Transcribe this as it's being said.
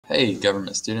Hey,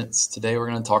 government students. Today we're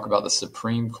going to talk about the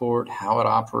Supreme Court, how it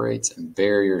operates, and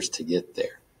barriers to get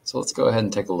there. So let's go ahead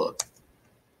and take a look.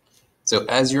 So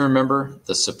as you remember,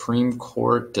 the Supreme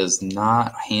Court does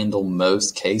not handle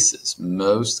most cases.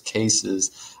 Most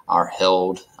cases are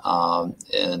held,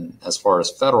 in as far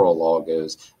as federal law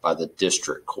goes, by the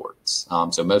district courts.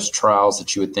 So most trials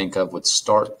that you would think of would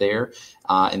start there.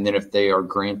 And then if they are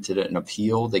granted an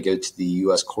appeal, they go to the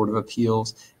U.S. Court of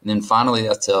Appeals. And then finally,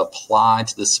 that's to apply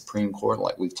to the Supreme Court,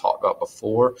 like we've talked about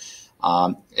before.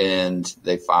 And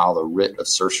they file a writ of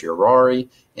certiorari.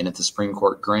 And if the Supreme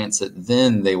Court grants it,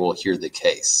 then they will hear the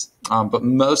case. But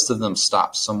most of them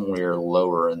stop somewhere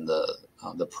lower in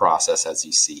the process, as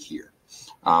you see here.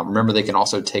 Remember, they can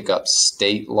also take up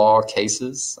state law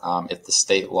cases if the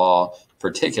state law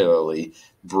particularly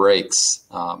breaks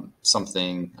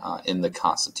something in the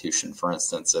Constitution. For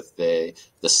instance, if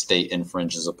the state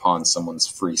infringes upon someone's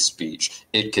free speech,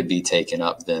 it could be taken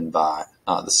up then by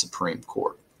the Supreme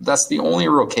Court. That's the only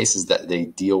real cases that they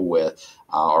deal with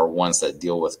are ones that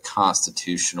deal with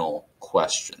constitutional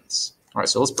questions. All right,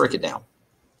 so let's break it down.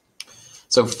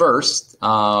 So first,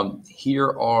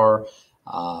 here are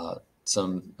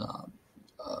some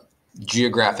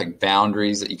geographic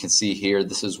boundaries that you can see here.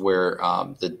 This is where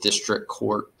the District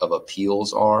Court of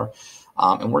Appeals are.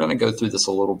 And we're going to go through this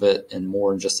a little bit and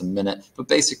more in just a minute. But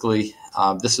basically,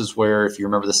 this is where, if you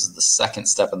remember, this is the second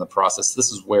step in the process.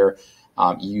 This is where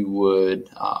you would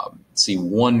see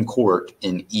one court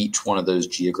in each one of those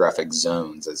geographic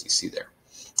zones, as you see there.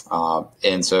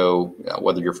 And so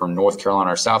whether you're from North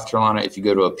Carolina or South Carolina, if you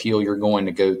go to appeal, you're going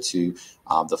to go to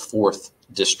the 4th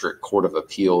District Court of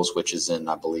Appeals, which is in,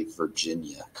 I believe,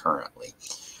 Virginia currently.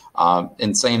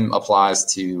 And same applies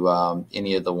to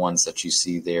any of the ones that you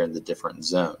see there in the different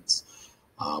zones.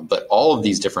 But all of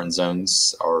these different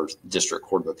zones or District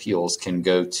Court of Appeals can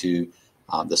go to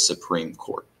the Supreme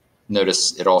Court.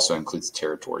 Notice it also includes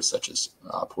territories such as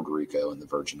Puerto Rico and the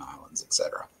Virgin Islands,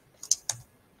 etc.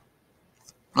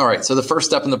 All right, so the first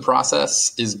step in the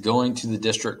process is going to the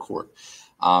district court.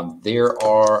 There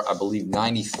are, I believe,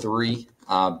 93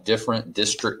 different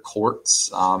district courts.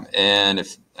 And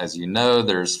if, as you know,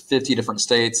 there's 50 different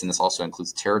states, and this also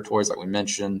includes territories like we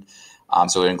mentioned.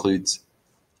 So it includes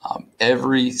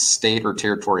every state or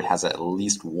territory has at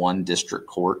least one district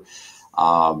court.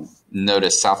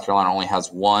 Notice South Carolina only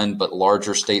has one, but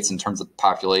larger states in terms of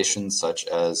population, such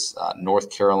as North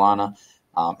Carolina,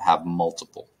 have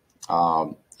multiple.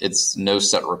 It's no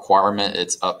set requirement.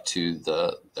 It's up to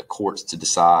the courts to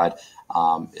decide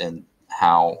and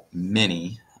how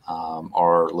many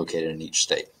are located in each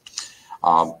state.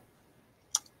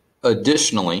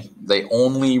 Additionally, they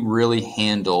only really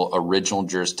handle original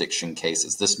jurisdiction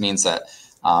cases. This means that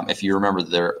if you remember,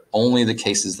 they're only the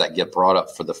cases that get brought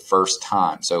up for the first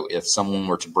time. So if someone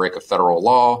were to break a federal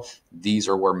law, these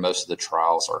are where most of the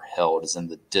trials are held, is in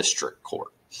the district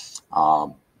court.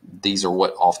 These are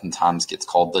what oftentimes gets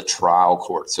called the trial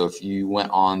court. So if you went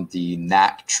on the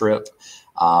NAC trip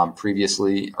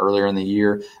previously, earlier in the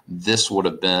year, this would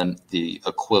have been the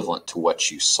equivalent to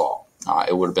what you saw.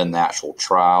 It would have been the actual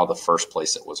trial, the first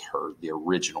place it was heard, the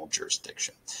original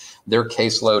jurisdiction. Their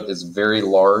caseload is very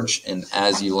large, and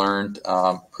as you learned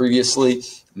previously,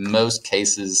 most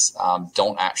cases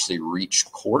don't actually reach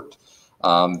court.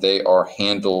 They are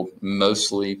handled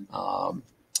mostly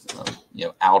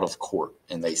out of court,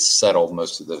 and they settle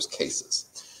most of those cases.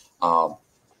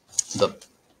 The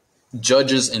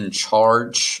judges in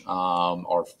charge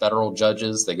are federal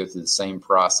judges. They go through the same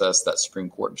process that Supreme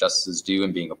Court justices do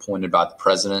in being appointed by the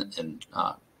president and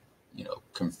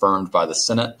confirmed by the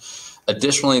Senate.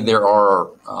 Additionally, there are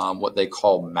what they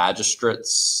call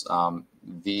magistrates.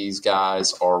 These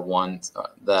guys are ones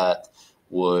that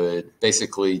would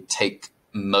basically take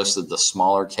most of the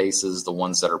smaller cases, the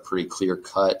ones that are pretty clear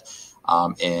cut,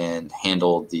 and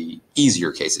handle the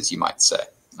easier cases, you might say.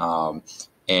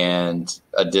 And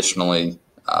additionally,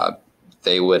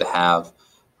 they would have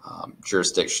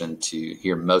jurisdiction to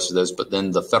hear most of those. But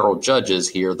then the federal judges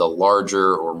hear the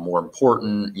larger or more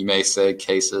important, you may say,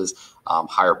 cases,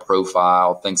 higher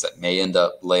profile, things that may end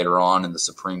up later on in the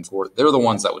Supreme Court. They're the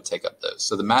ones that would take up those.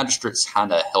 So the magistrates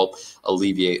kind of help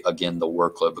alleviate, again, the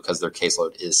workload because their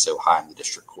caseload is so high in the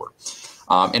district court.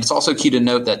 And it's also key to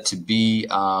note that to be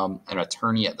an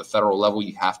attorney at the federal level,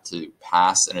 you have to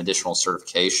pass an additional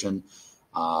certification.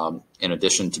 In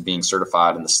addition to being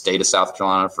certified in the state of South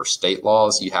Carolina for state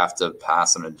laws, you have to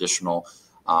pass an additional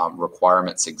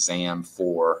requirements exam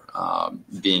for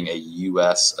being a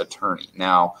U.S. attorney.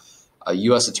 Now, a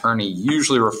U.S. attorney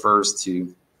usually refers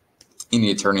to any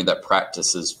attorney that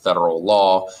practices federal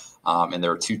law, and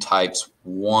there are two types.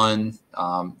 One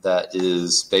that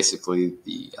is basically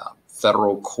the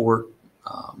federal court.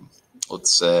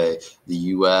 Let's say the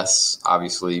U.S.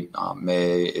 obviously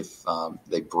may, if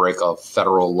they break a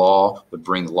federal law, would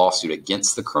bring a lawsuit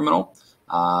against the criminal.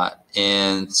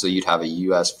 And so you'd have a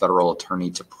U.S. federal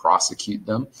attorney to prosecute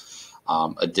them.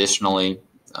 Additionally,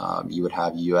 you would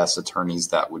have U.S. attorneys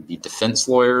that would be defense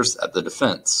lawyers at the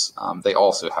defense. They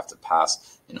also have to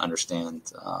pass and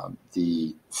understand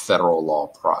the federal law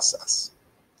process.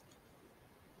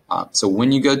 So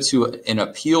when you go to an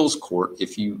appeals court,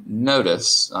 if you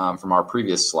notice from our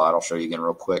previous slide, I'll show you again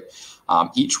real quick,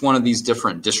 each one of these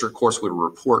different district courts would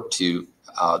report to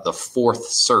the Fourth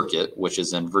Circuit, which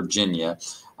is in Virginia,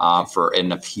 for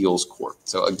an appeals court.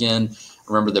 So again,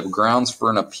 remember the grounds for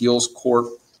an appeals court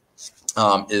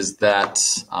is that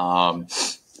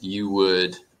you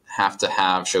would have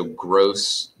to show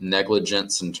gross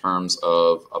negligence in terms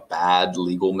of a bad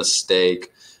legal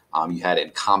mistake. You had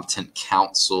incompetent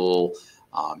counsel.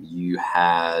 You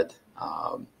had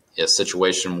a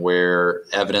situation where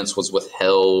evidence was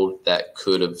withheld that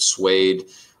could have swayed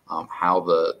how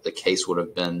the case would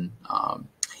have been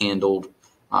handled.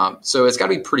 So it's got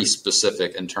to be pretty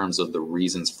specific in terms of the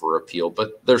reasons for appeal,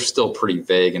 but they're still pretty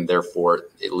vague, and therefore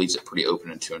it leaves it pretty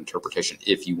open to interpretation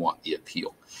if you want the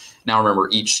appeal. Now, remember,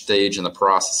 each stage in the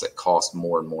process, it costs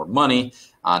more and more money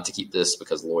to keep this,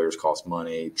 because lawyers cost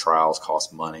money, trials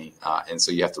cost money, and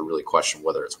so you have to really question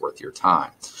whether it's worth your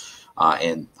time.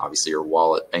 And obviously your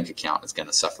wallet bank account is going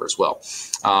to suffer as well.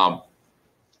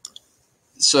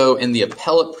 So in the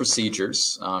appellate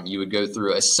procedures, you would go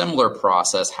through a similar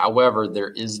process. However, there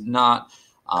is not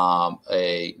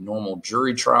a normal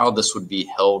jury trial. This would be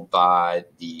held by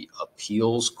the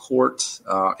appeals court,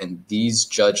 and these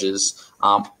judges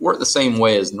work the same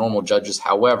way as normal judges.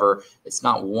 However, it's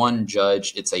not one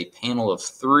judge, it's a panel of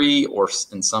three, or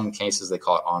in some cases they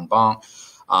call it en banc.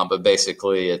 But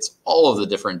basically it's all of the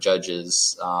different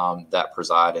judges that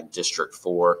preside in District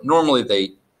 4. Normally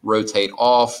they rotate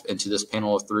off into this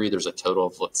panel of three. There's a total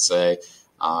of, let's say,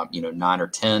 9 or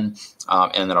 10,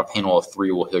 and then a panel of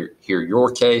three will hear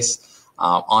your case.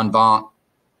 En banc,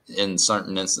 in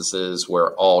certain instances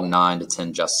where all 9 to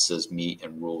 10 justices meet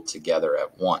and rule together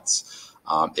at once.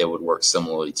 It would work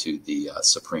similarly to the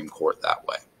Supreme Court that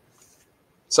way.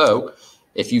 So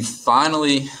if you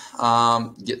finally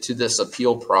get to this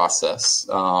appeal process,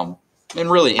 and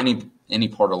really any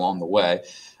part along the way,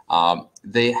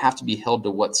 they have to be held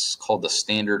to what's called the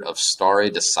standard of stare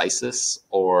decisis,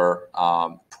 or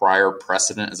prior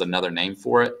precedent is another name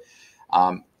for it.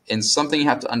 And something you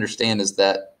have to understand is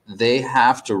that they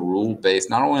have to rule based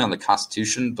not only on the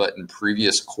Constitution, but in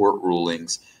previous court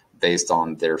rulings based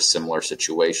on their similar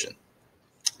situation.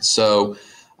 So,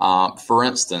 for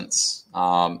instance,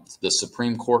 the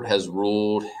Supreme Court has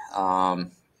ruled,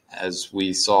 as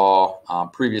we saw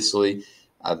previously,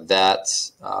 that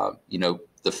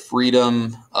the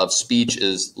freedom of speech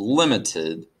is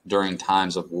limited during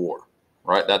times of war,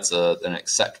 right? That's an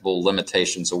acceptable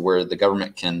limitation. So where the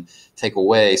government can take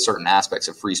away certain aspects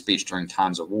of free speech during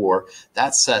times of war,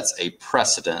 that sets a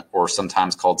precedent, or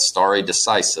sometimes called stare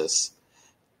decisis,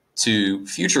 to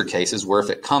future cases where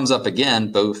if it comes up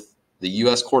again, both the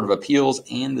U.S. Court of Appeals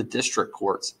and the district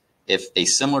courts, if a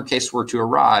similar case were to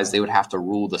arise, they would have to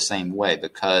rule the same way,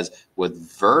 because with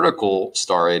vertical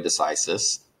stare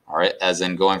decisis, all right, as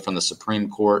in going from the Supreme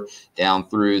Court down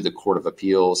through the Court of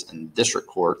Appeals and district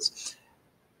courts,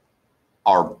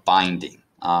 are binding,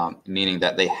 meaning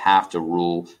that they have to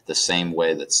rule the same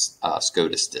way that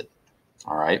SCOTUS did.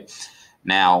 All right.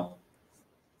 Now,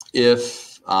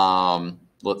 if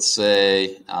let's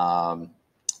say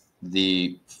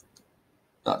the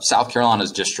South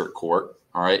Carolina's district court,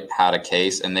 all right, had a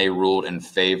case and they ruled in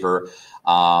favor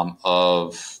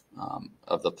of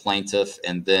the plaintiff,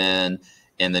 and then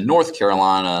in the North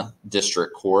Carolina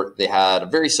district court, they had a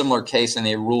very similar case and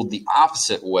they ruled the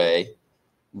opposite way,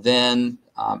 then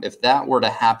if that were to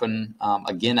happen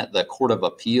again at the Court of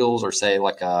Appeals, or say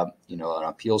like an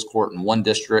appeals court in one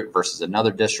district versus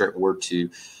another district were to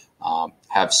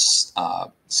have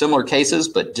similar cases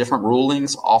but different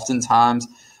rulings, oftentimes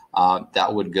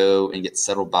that would go and get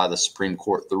settled by the Supreme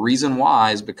Court. The reason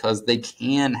why is because they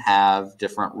can have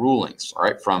different rulings, all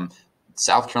right, from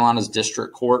South Carolina's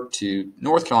district court to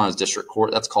North Carolina's district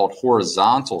court. That's called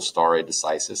horizontal stare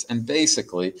decisis. And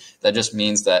basically that just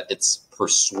means that it's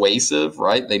persuasive,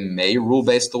 right? They may rule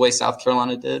based the way South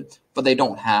Carolina did, but they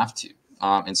don't have to.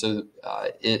 And so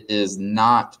it is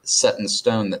not set in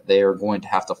stone that they are going to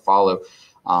have to follow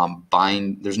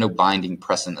there's no binding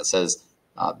precedent that says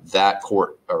that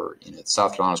court, or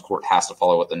South Carolina's court has to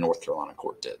follow what the North Carolina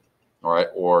court did, all right?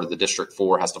 Or the District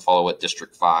 4 has to follow what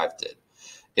District 5 did.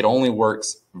 It only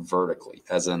works vertically,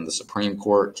 as in the Supreme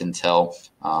Court can tell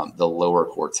the lower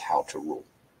courts how to rule.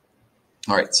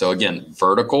 All right, so again,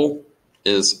 vertical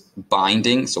is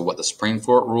binding. So what the Supreme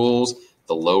Court rules,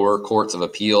 the lower courts of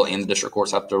appeal and the district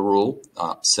courts have to rule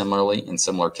similarly in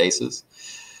similar cases.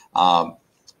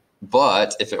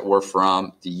 But if it were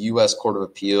from the U.S. Court of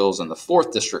Appeals and the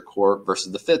 4th District Court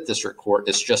versus the 5th District Court,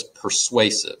 it's just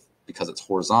persuasive because it's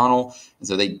horizontal. And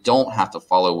so they don't have to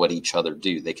follow what each other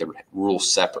do. They could rule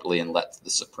separately and let the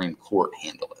Supreme Court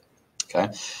handle it.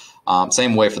 Okay.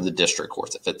 Same way for the district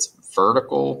courts. If it's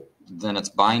vertical, then it's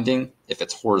binding. If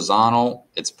it's horizontal,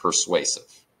 it's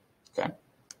persuasive. Okay.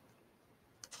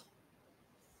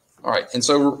 All right. And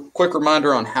so quick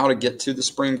reminder on how to get to the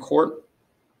Supreme Court.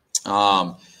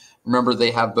 Remember, they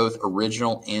have both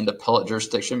original and appellate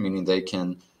jurisdiction, meaning they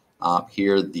can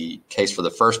hear the case for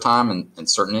the first time in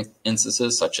certain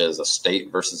instances, such as a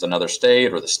state versus another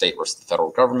state or the state versus the federal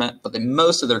government. But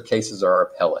most of their cases are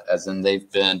appellate, as in they've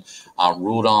been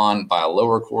ruled on by a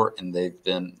lower court, and they've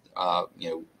been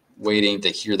waiting to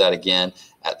hear that again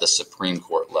at the Supreme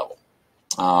Court level.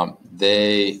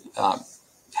 They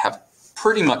have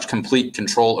pretty much complete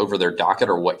control over their docket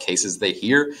or what cases they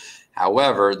hear.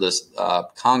 However, this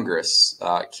Congress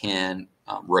can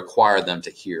require them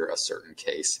to hear a certain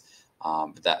case.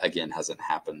 But that, again, hasn't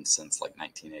happened since like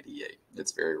 1988.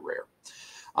 It's very rare.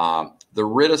 The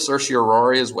writ of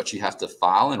certiorari is what you have to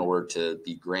file in order to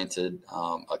be granted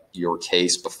your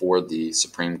case before the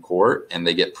Supreme Court. And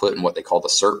they get put in what they call the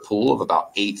cert pool of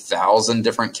about 8,000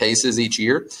 different cases each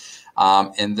year.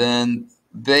 And then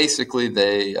basically,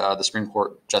 the Supreme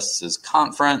Court Justices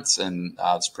Conference and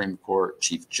the Supreme Court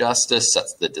Chief Justice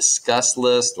sets the discuss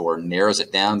list or narrows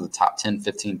it down to the top 10,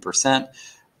 15%.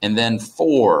 And then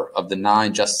 4 of the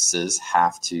 9 justices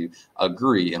have to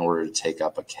agree in order to take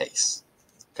up a case.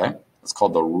 Okay? It's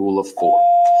called the rule of 4.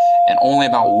 And only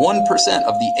about 1%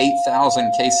 of the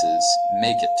 8,000 cases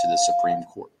make it to the Supreme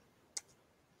Court.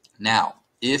 Now,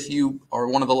 if you are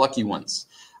one of the lucky ones,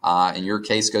 and your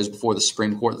case goes before the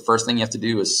Supreme Court, the first thing you have to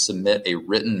do is submit a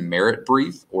written merit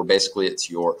brief, or basically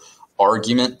it's your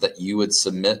argument that you would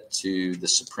submit to the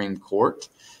Supreme Court.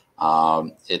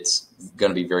 It's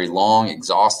going to be very long,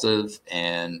 exhaustive,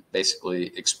 and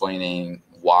basically explaining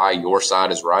why your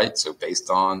side is right. So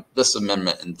based on this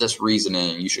amendment and this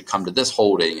reasoning, you should come to this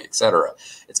holding, etc.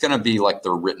 It's going to be like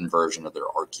the written version of their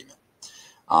argument.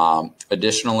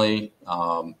 Additionally,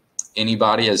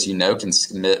 anybody, as you know, can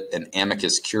submit an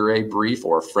amicus curiae brief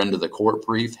or a friend of the court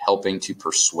brief, helping to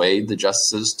persuade the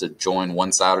justices to join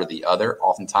one side or the other.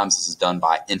 Oftentimes this is done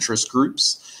by interest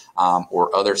groups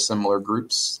or other similar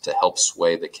groups to help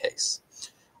sway the case.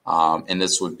 And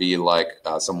this would be like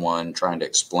someone trying to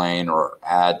explain or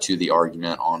add to the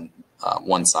argument on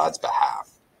one side's behalf.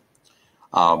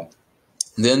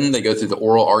 Then they go through the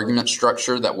oral argument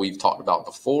structure that we've talked about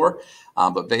before.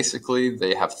 But basically,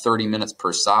 they have 30 minutes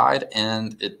per side,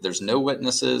 and there's no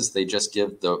witnesses. They just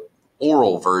give the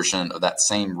oral version of that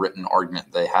same written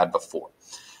argument they had before.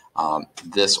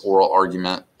 This oral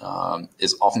argument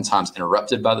is oftentimes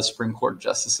interrupted by the Supreme Court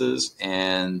justices,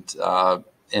 and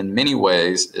in many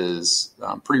ways is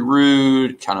pretty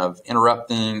rude, kind of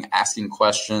interrupting, asking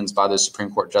questions by those Supreme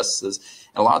Court justices.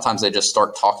 And a lot of times they just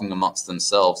start talking amongst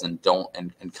themselves and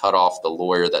and cut off the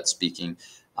lawyer that's speaking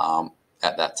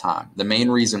at that time. The main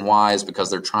reason why is because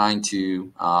they're trying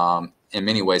to, in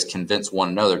many ways, convince one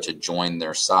another to join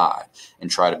their side and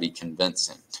try to be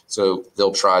convincing. So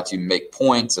they'll try to make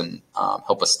points and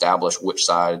help establish which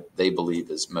side they believe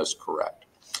is most correct.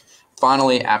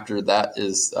 Finally, after that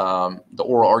is the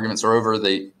oral arguments are over,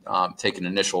 they take an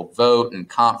initial vote in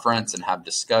conference and have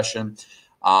discussion.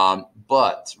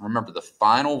 But remember, the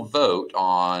final vote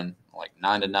on like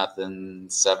 9-0,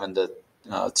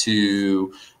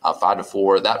 7-2,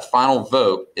 5-4, that final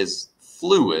vote is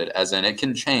fluid, as in it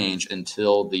can change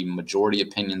until the majority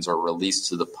opinions are released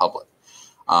to the public.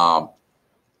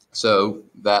 So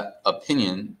that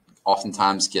opinion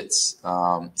oftentimes gets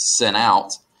sent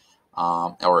out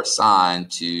or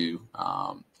assigned to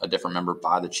a different member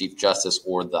by the Chief Justice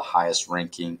or the highest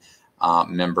ranking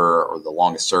member or the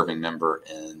longest serving member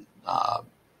in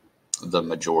the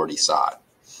majority side.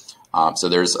 So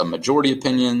there's a majority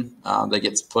opinion that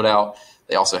gets put out.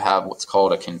 They also have what's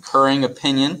called a concurring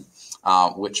opinion,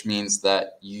 which means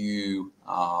that you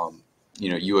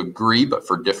agree, but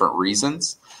for different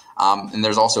reasons. And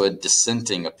there's also a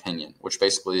dissenting opinion, which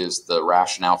basically is the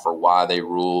rationale for why they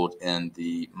ruled in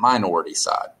the minority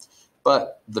side.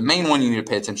 But the main one you need to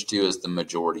pay attention to is the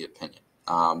majority opinion.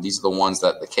 These are the ones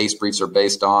that the case briefs are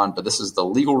based on, but this is the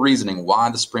legal reasoning why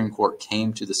the Supreme Court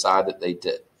came to the side that they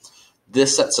did.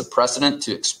 This sets a precedent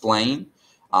to explain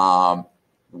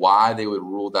why they would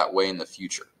rule that way in the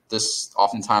future. This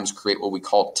oftentimes create what we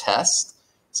call tests.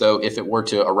 So if it were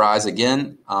to arise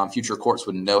again, future courts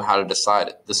would know how to decide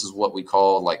it. This is what we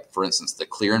call, like, for instance, the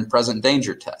clear and present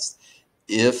danger test.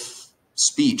 If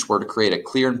speech were to create a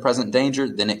clear and present danger,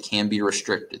 then it can be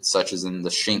restricted, such as in the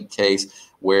Schenck case,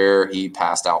 where he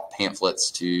passed out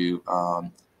pamphlets to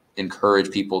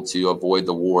encourage people to avoid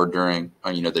the war during,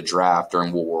 the draft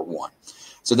during World War I.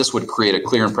 So this would create a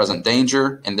clear and present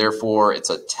danger, and therefore it's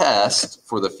a test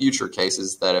for the future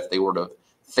cases that if they were to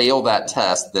fail that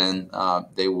test, then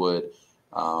they would,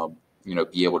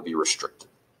 be able to be restricted.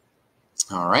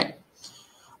 All right.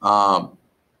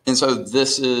 And so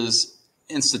this is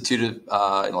instituted,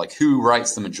 like who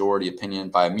writes the majority opinion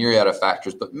by a myriad of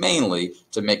factors, but mainly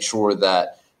to make sure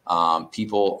that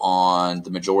people on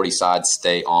the majority side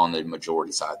stay on the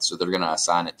majority side. So they're going to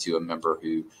assign it to a member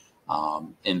who,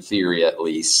 in theory at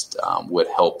least, would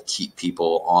help keep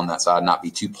people on that side, not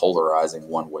be too polarizing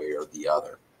one way or the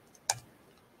other.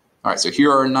 All right, so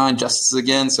here are 9 justices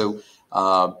again. So,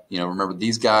 remember,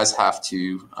 these guys have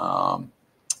to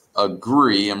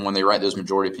agree, and when they write those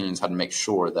majority opinions, how to make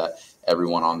sure that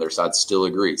everyone on their side still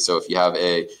agrees. So if you have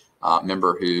a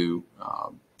member who,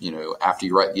 after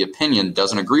you write the opinion,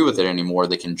 doesn't agree with it anymore,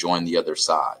 they can join the other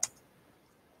side.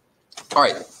 All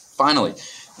right, finally,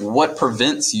 what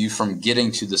prevents you from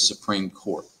getting to the Supreme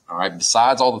Court? All right,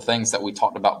 besides all the things that we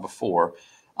talked about before,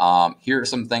 here are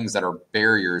some things that are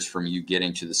barriers from you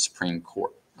getting to the Supreme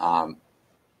Court.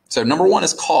 So number one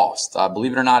is cost.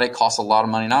 Believe it or not, it costs a lot of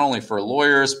money, not only for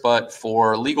lawyers, but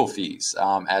for legal fees,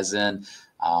 as in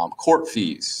court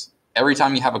fees. Every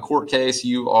time you have a court case,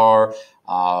 you are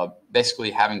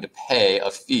basically having to pay a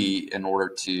fee in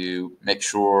order to make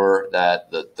sure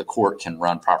that the court can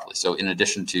run properly. So in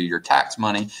addition to your tax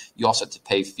money, you also have to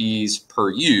pay fees per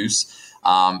use.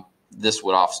 This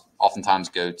would oftentimes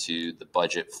go to the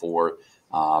budget for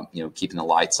keeping the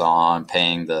lights on,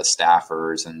 paying the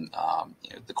staffers and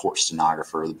the court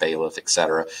stenographer, the bailiff,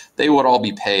 etc. They would all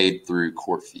be paid through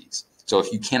court fees. So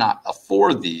if you cannot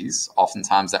afford these,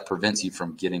 oftentimes that prevents you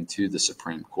from getting to the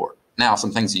Supreme Court. Now,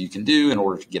 some things that you can do in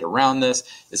order to get around this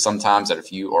is sometimes that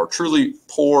if you are truly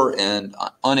poor and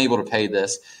unable to pay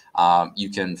this, you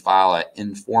can file an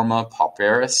informa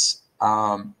pauperis,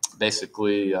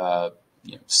 basically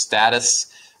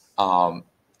status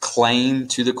claim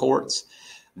to the courts.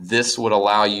 This would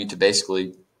allow you to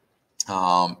basically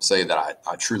say that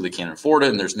I truly can't afford it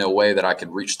and there's no way that I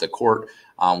could reach the court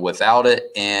without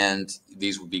it, and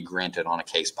these would be granted on a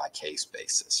case-by-case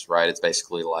basis, right? It's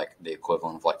basically like the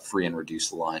equivalent of like free and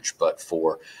reduced lunch, but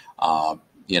for,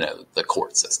 the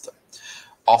court system.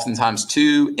 Oftentimes,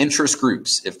 too, interest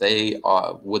groups, if they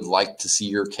would like to see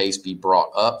your case be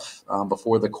brought up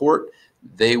before the court,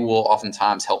 they will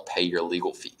oftentimes help pay your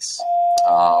legal fees.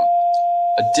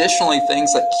 Additionally,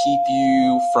 things that keep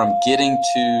you from getting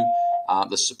to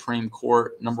the Supreme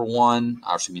Court, number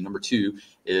two,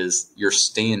 is your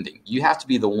standing. You have to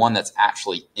be the one that's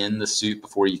actually in the suit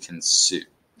before you can sue.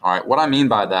 All right. What I mean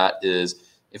by that is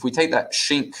if we take that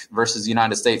Schenck versus the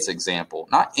United States example,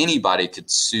 not anybody could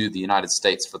sue the United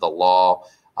States for the law,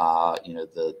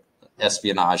 the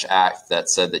Espionage Act that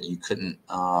said that you couldn't,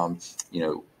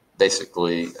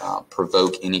 basically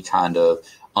provoke any kind of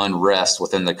unrest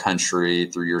within the country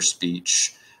through your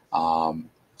speech.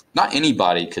 Not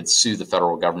anybody could sue the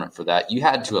federal government for that. You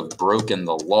had to have broken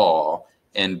the law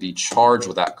and be charged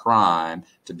with that crime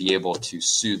to be able to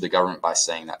sue the government by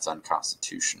saying that's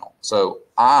unconstitutional. So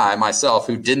I, myself,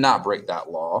 who did not break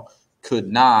that law, could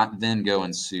not then go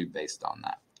and sue based on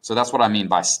that. So that's what I mean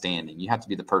by standing. You have to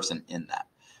be the person in that.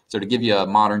 So to give you a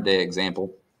modern day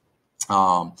example,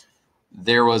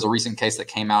 there was a recent case that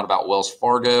came out about Wells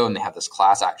Fargo, and they had this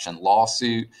class action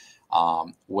lawsuit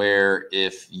where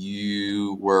if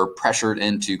you were pressured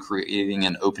into creating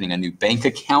and opening a new bank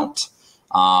account,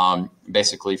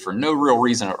 basically for no real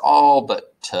reason at all, but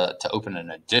to open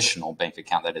an additional bank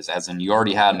account, that is, as in you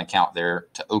already had an account there,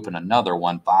 to open another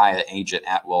one by an agent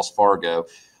at Wells Fargo.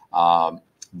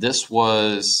 This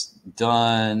was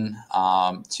done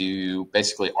to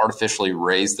basically artificially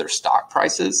raise their stock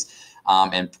prices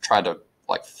and try to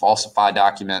falsify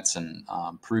documents and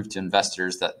prove to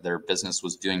investors that their business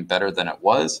was doing better than it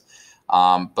was.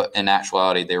 But in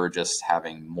actuality, they were just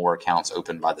having more accounts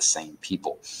opened by the same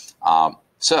people.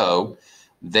 So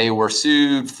they were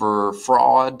sued for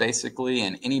fraud, basically,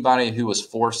 and anybody who was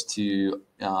forced to,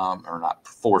 or not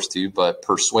forced to, but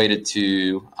persuaded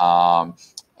to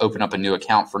open up a new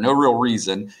account for no real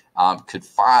reason could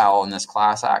file in this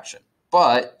class action.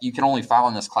 But you can only file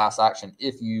in this class action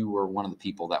if you were one of the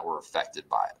people that were affected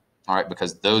by it, all right,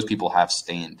 because those people have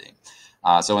standing.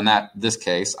 So in this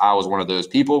case, I was one of those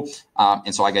people.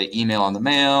 And so I got an email in the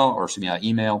mail, or excuse me, an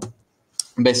email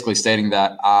basically stating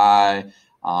that I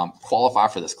qualify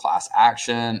for this class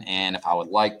action. And if I would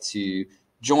like to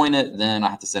join it, then I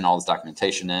have to send all this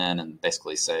documentation in and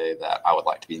basically say that I would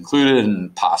like to be included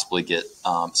and possibly get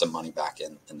some money back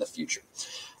in the future.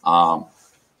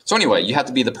 So anyway, you have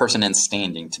to be the person in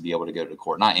standing to be able to go to the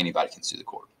court. Not anybody can sue the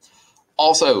court.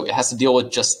 Also, it has to deal with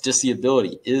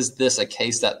justiciability. Is this a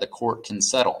case that the court can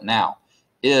settle? Now,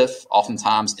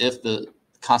 oftentimes if the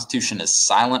Constitution is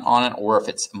silent on it, or if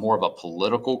it's more of a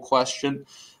political question,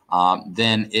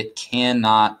 then it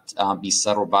cannot be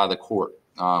settled by the court.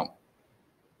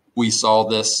 We saw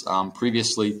this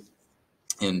previously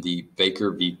in the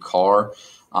Baker v. Carr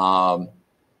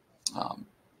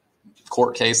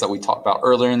court case that we talked about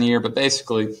earlier in the year, but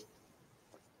basically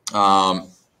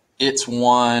it's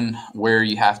one where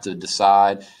you have to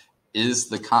decide, does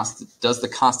the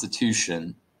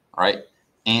Constitution, right,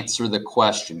 answer the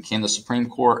question? Can the Supreme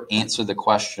Court answer the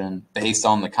question based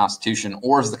on the Constitution,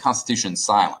 or is the Constitution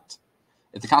silent?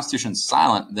 If the Constitution is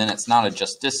silent, then it's not a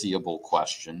justiciable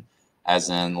question, as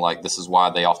in, like, this is why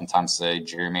they oftentimes say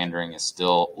gerrymandering is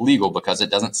still legal, because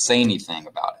it doesn't say anything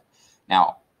about it.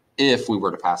 Now, if we were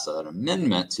to pass an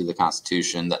amendment to the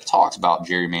Constitution that talks about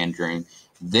gerrymandering,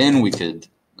 then we could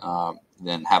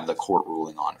then have the court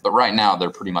ruling on it. But right now, they're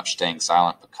pretty much staying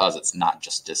silent because it's not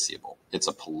justiciable. It's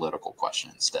a political question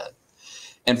instead.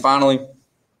 And finally,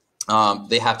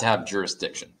 they have to have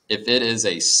jurisdiction. If it is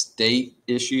a state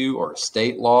issue or a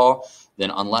state law, then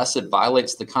unless it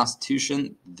violates the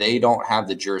Constitution, they don't have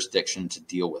the jurisdiction to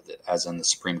deal with it, as in the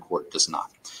Supreme Court does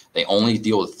not. They only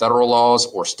deal with federal laws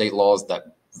or state laws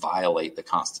that violate the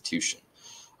Constitution.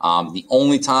 The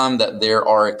only time that there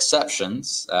are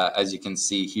exceptions, as you can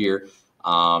see here,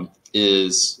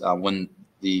 is when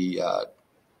the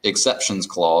exceptions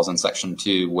clause in Section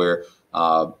 2, where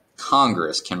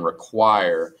Congress can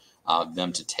require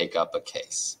them to take up a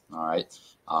case. All right.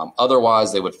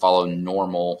 Otherwise, they would follow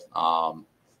normal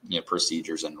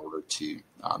procedures in order to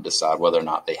decide whether or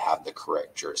not they have the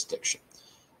correct jurisdiction.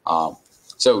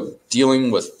 So dealing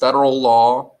with federal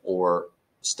law or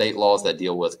state laws that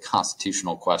deal with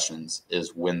constitutional questions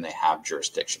is when they have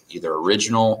jurisdiction, either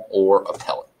original or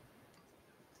appellate.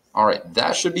 All right,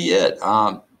 that should be it.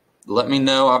 Let me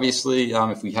know, obviously,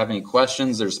 if we have any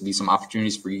questions. There's be some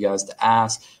opportunities for you guys to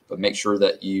ask, but make sure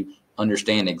that you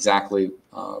understand exactly,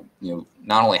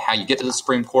 not only how you get to the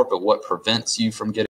Supreme Court, but what prevents you from getting